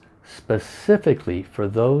service specifically for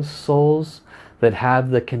those souls that have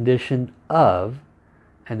the condition of,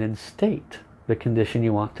 and then state the condition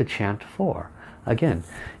you want to chant for. Again,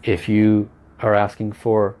 if you are asking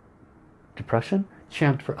for depression,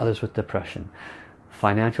 chant for others with depression.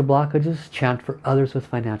 Financial blockages, chant for others with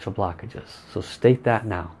financial blockages. So state that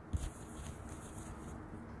now.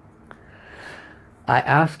 I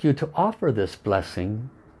ask you to offer this blessing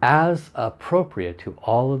as appropriate to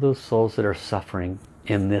all of those souls that are suffering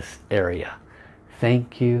in this area.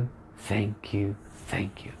 Thank you, thank you,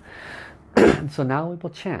 thank you. So now we will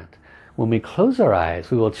chant. When we close our eyes,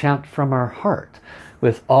 we will chant from our heart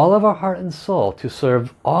with all of our heart and soul to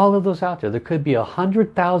serve all of those out there. There could be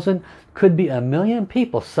 100,000, could be 1,000,000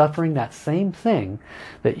 people suffering that same thing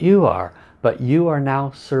that you are, but you are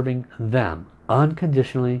now serving them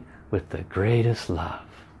unconditionally with the greatest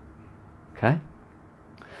love. Okay?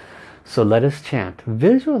 So let us chant,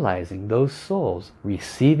 visualizing those souls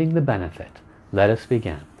receiving the benefit. Let us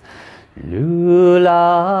begin. Lula,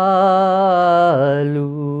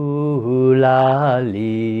 lula,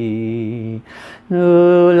 li.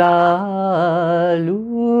 Lula,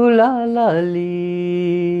 lula, la,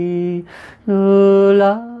 li.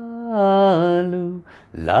 Lula,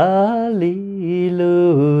 lula, li,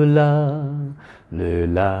 lula.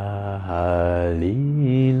 Lula,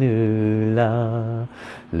 li, lula.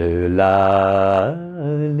 Lula,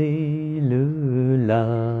 li, lula.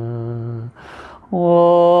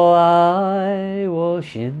 我爱我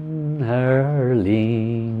心儿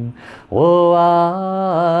灵，我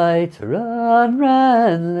爱纯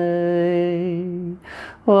然泪，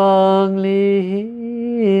望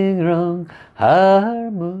玲珑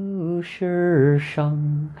耳目世上，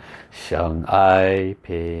相爱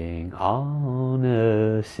平安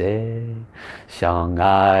和谐，相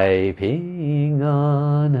爱平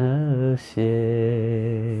安和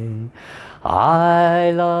谐。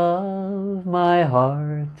I love my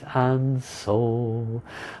heart and soul.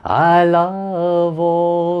 I love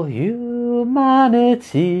all humanity.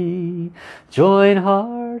 Join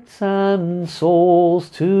hearts and souls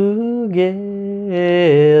together.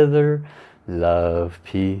 Love,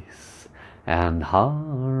 peace and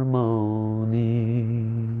harmony.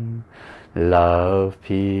 Love,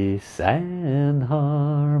 peace and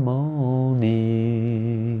harmony.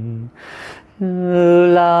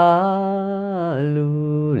 Lula,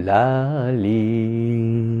 lula,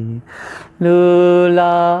 li.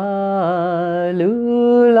 Lula,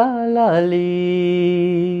 lula, la,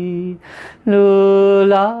 li.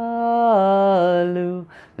 Lula,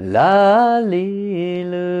 lula, li,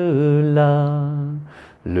 lula.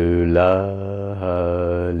 Lula,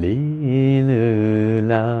 li,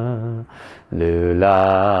 lula.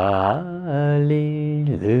 Lula, li,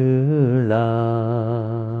 lula.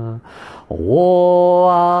 我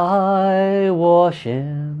爱我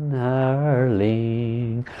心儿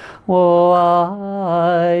灵，我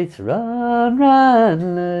爱自然然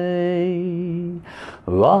类，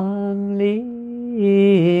望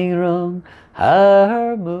灵容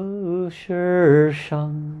和睦世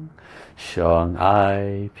上，相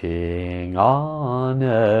爱平安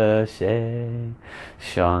和谐，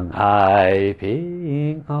相爱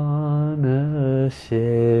平安和谐。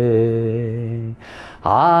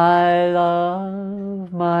I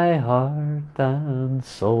love my heart and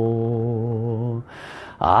soul.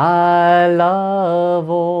 I love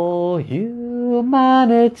all humanity.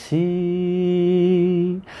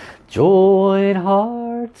 Join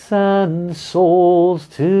hearts and souls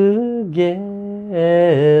together.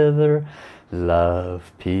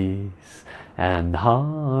 Love, peace and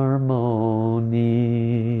harmony.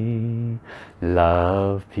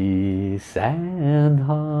 Love, peace and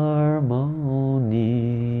harmony.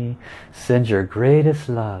 Send your greatest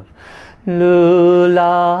love.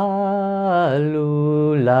 Lula,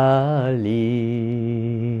 lula,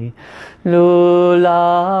 li.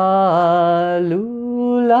 Lula,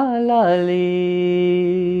 lula, la,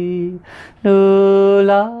 li.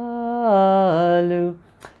 Lula, lu,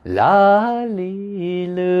 la, li,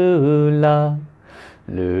 lula.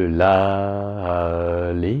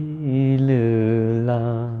 Lula, li,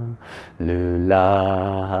 lula.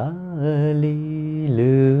 Lula, li,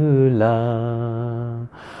 lula.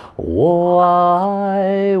 我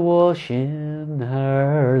爱我心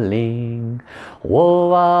儿灵，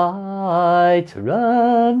我爱自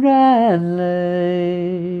然人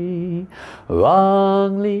类，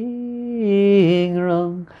望灵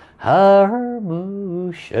容和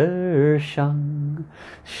睦世上，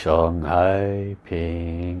相爱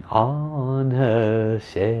平安和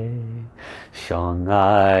谐，相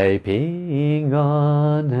爱平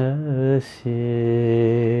安和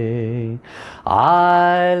谐。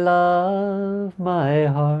I love my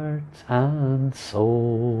heart and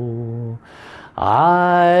soul.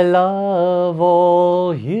 I love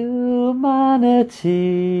all humanity.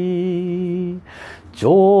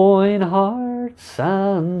 Join hearts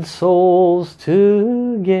and souls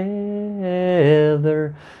together.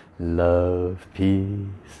 Love,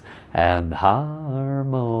 peace and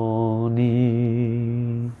harmony.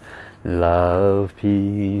 Love,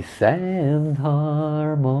 peace and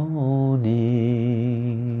harmony.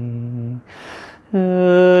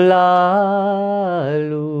 La,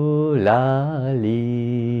 lula,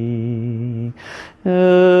 li.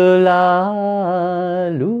 La,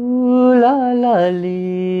 lula, la,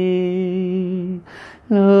 li.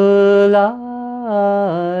 Lula,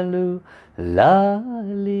 lu, la,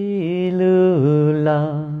 li,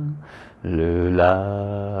 lula. Lula,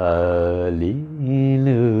 li,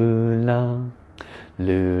 lula.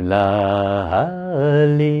 Lula,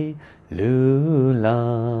 li, lula.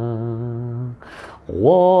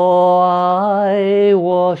 我爱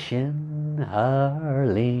我心儿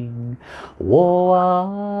灵，我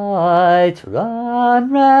爱自然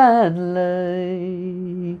人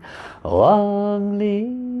类，望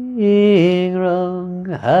灵容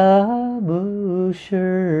和睦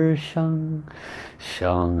世上，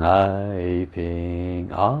相爱平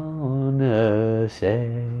安和谐，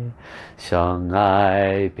相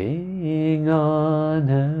爱平安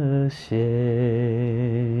和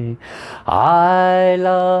谐。I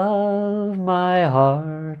love my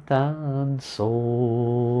heart and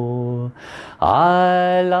soul.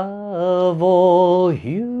 I love all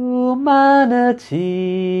humanity.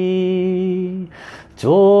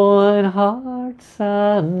 Join hearts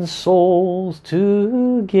and souls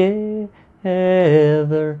together.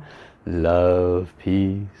 Love,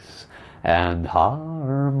 peace and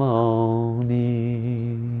harmony.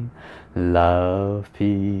 Love,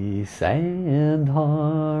 peace and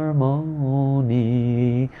harmony.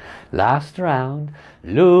 Last round.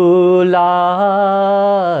 Lula,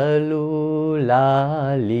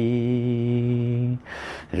 lula, li.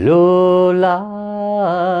 Lula,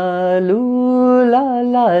 lula,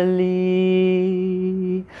 la,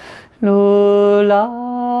 li. Lula,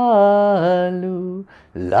 lu,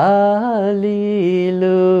 la, li,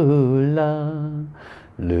 lula.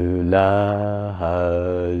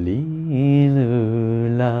 Lula, li,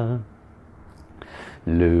 lula.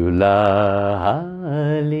 Lula,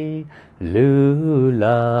 li,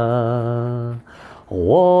 lula.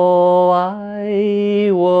 我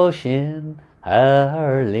爱我心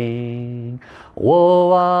儿灵，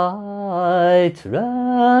我爱自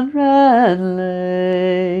然人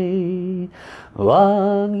类，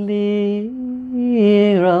望灵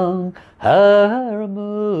容和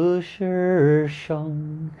睦世上，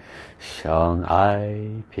相爱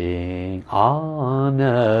平安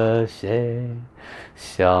和谐，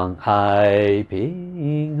相爱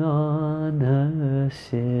平安和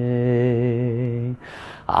谐。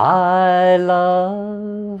I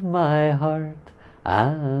love my heart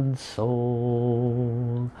and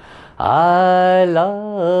soul. I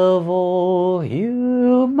love all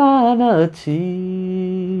humanity.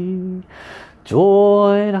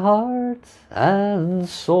 Join hearts and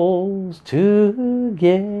souls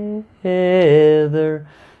together.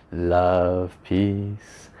 Love,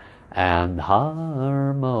 peace and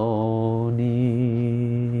harmony.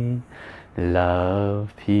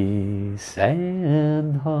 Love, peace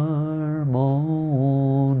and harmony.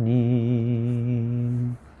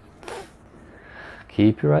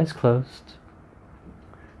 Keep your eyes closed.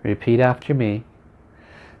 Repeat after me.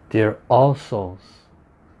 Dear all souls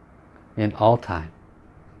in all time,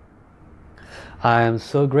 I am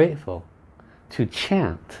so grateful to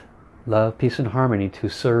chant love, peace and harmony to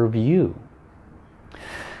serve you.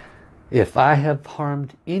 If I have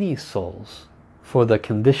harmed any souls for the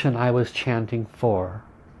condition I was chanting for,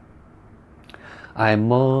 I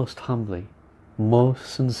most humbly, most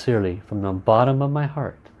sincerely, from the bottom of my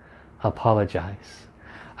heart, apologize.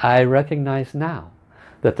 I recognize now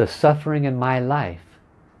that the suffering in my life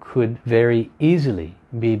could very easily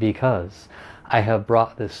be because I have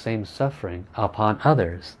brought this same suffering upon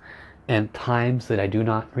others in times that I do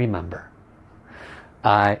not remember.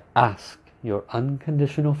 I ask your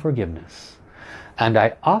unconditional forgiveness, and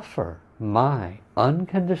I offer my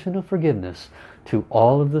unconditional forgiveness to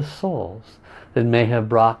all of the souls that may have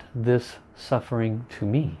brought this suffering to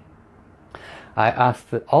me. I ask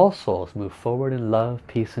that all souls move forward in love,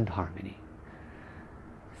 peace and harmony.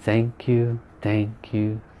 Thank you, thank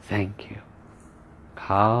you, thank you.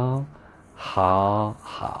 How.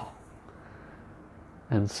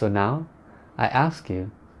 And so now I ask you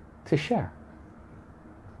to share.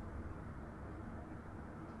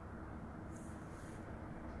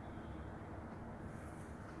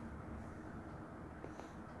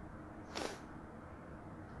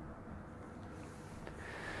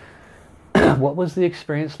 What was the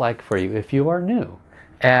experience like for you if you are new,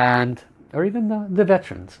 and or even the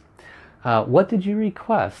veterans? What did you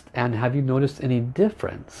request, and have you noticed any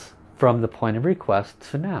difference from the point of request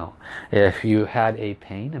to now? If you had a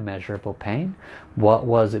pain, a measurable pain, what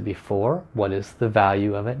was it before? What is the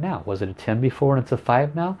value of it now? Was it a 10 before and it's a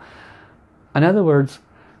 5 now? In other words,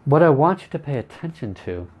 what I want you to pay attention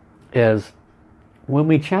to is when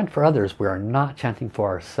we chant for others, we are not chanting for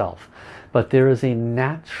ourselves, but there is a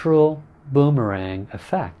natural boomerang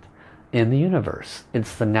effect in the universe.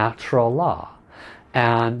 It's the natural law.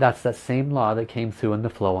 And that's that same law that came through in the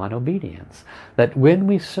flow on obedience. That when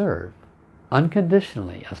we serve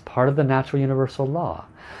unconditionally as part of the natural universal law,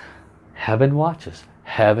 heaven watches,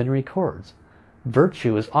 heaven records.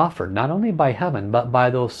 Virtue is offered not only by heaven but by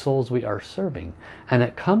those souls we are serving. And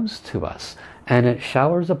it comes to us and it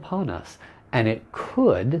showers upon us, and it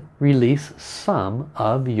could release some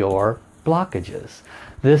of your blockages.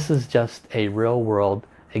 This is just a real world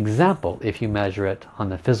example if you measure it on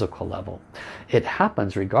the physical level. It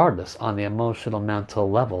happens regardless on the emotional, mental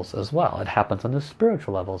levels as well. It happens on the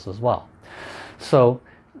spiritual levels as well. So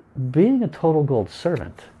being a total gold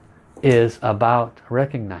servant is about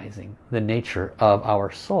recognizing the nature of our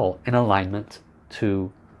soul in alignment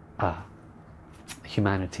to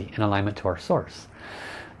humanity, in alignment to our source.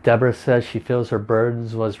 Deborah says she feels her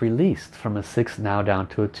burdens was released from a 6 now down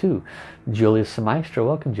to a 2. Julia Semaistra,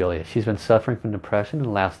 welcome Julia. She's been suffering from depression in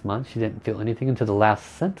the last month. She didn't feel anything until the last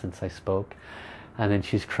sentence I spoke. And then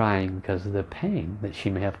she's crying because of the pain that she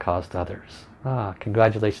may have caused others.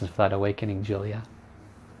 Congratulations for that awakening, Julia.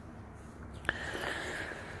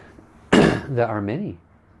 There are many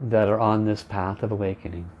that are on this path of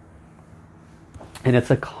awakening. And it's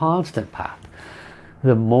a constant path.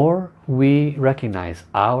 The more we recognize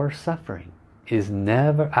our suffering is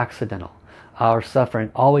never accidental. Our suffering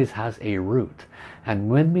always has a root. And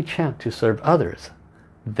when we chant to serve others,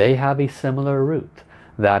 they have a similar root.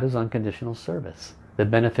 That is unconditional service. The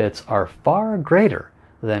benefits are far greater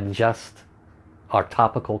than just our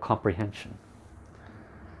topical comprehension.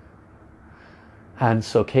 And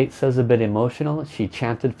so Kate says a bit emotional. She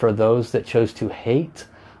chanted for those that chose to hate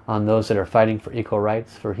on those that are fighting for equal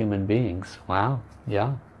rights for human beings. Wow.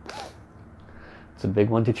 Yeah, it's a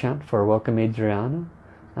big one to chant for. Welcome Adriana.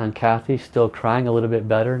 And Kathy, still crying a little bit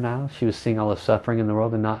better now. She was seeing all the suffering in the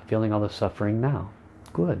world and not feeling all the suffering now.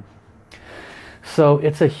 Good. So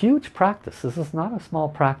it's a huge practice. This is not a small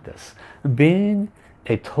practice. Being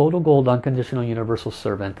a total gold unconditional universal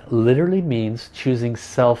servant literally means choosing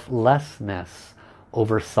selflessness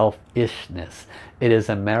over selfishness. It is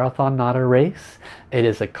a marathon, not a race. It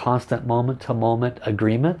is a constant moment-to-moment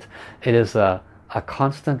agreement. It is a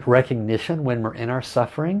constant recognition when we're in our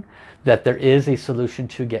suffering that there is a solution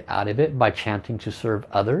to get out of it by chanting to serve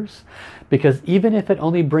others. Because even if it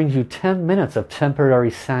only brings you 10 minutes of temporary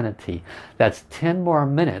sanity, that's 10 more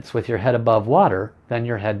minutes with your head above water than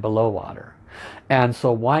your head below water. And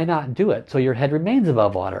so why not do it so your head remains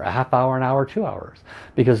above water, a half hour, an hour, 2 hours?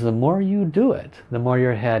 Because the more you do it, the more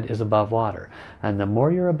your head is above water. And the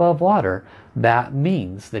more you're above water, that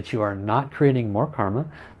means that you are not creating more karma.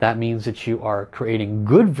 That means that you are creating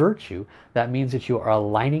good virtue. That means that you are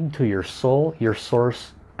aligning to your soul, your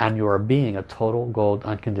source, and you are being a total gold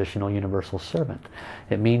unconditional universal servant.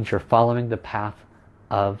 It means you're following the path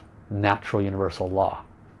of natural universal law.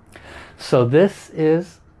 So this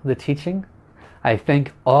is the teaching. I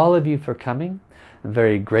thank all of you for coming. I'm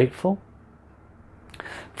very grateful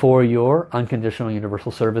for your unconditional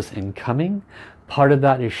universal service in coming. Part of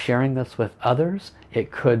that is sharing this with others.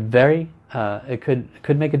 It could it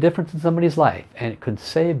could make a difference in somebody's life, and it could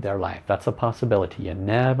save their life. That's a possibility. You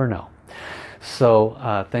never know.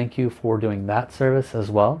 So thank you for doing that service as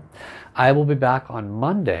well. I will be back on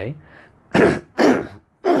Monday.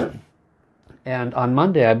 And on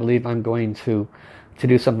Monday, I believe I'm going to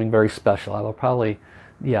do something very special. I will probably,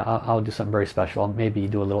 I'll do something very special. I'll maybe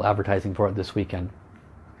do a little advertising for it this weekend.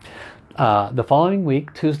 The following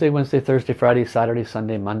week, Tuesday, Wednesday, Thursday, Friday, Saturday,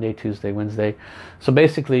 Sunday, Monday, Tuesday, Wednesday. So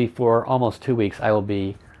basically for almost 2 weeks I will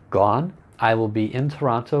be gone. I will be in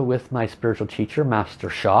Toronto with my spiritual teacher, Master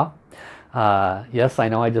Sha. Yes, I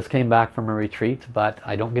know I just came back from a retreat, but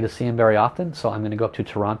I don't get to see him very often, so I'm going to go up to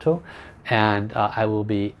Toronto, and I will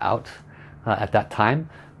be out at that time.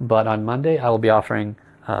 But on Monday I will be offering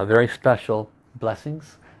very special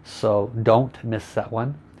blessings, so don't miss that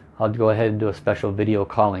one. I'll go ahead and do a special video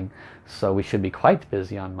calling, so we should be quite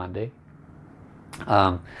busy on Monday.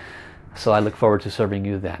 So I look forward to serving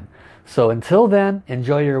you then. So until then,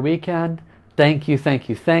 enjoy your weekend. Thank you, thank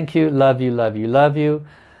you, thank you. Love you, love you, love you.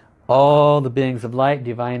 All the beings of light,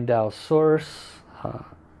 divine Tao Source,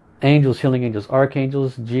 angels, healing angels,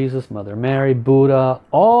 archangels, Jesus, Mother Mary, Buddha,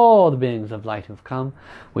 all the beings of light who've come.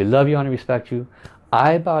 We love you and respect you.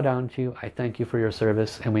 I bow down to you. I thank you for your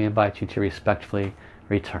service, and we invite you to respectfully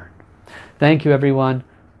return. Thank you, everyone.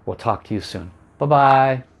 We'll talk to you soon.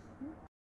 Bye-bye.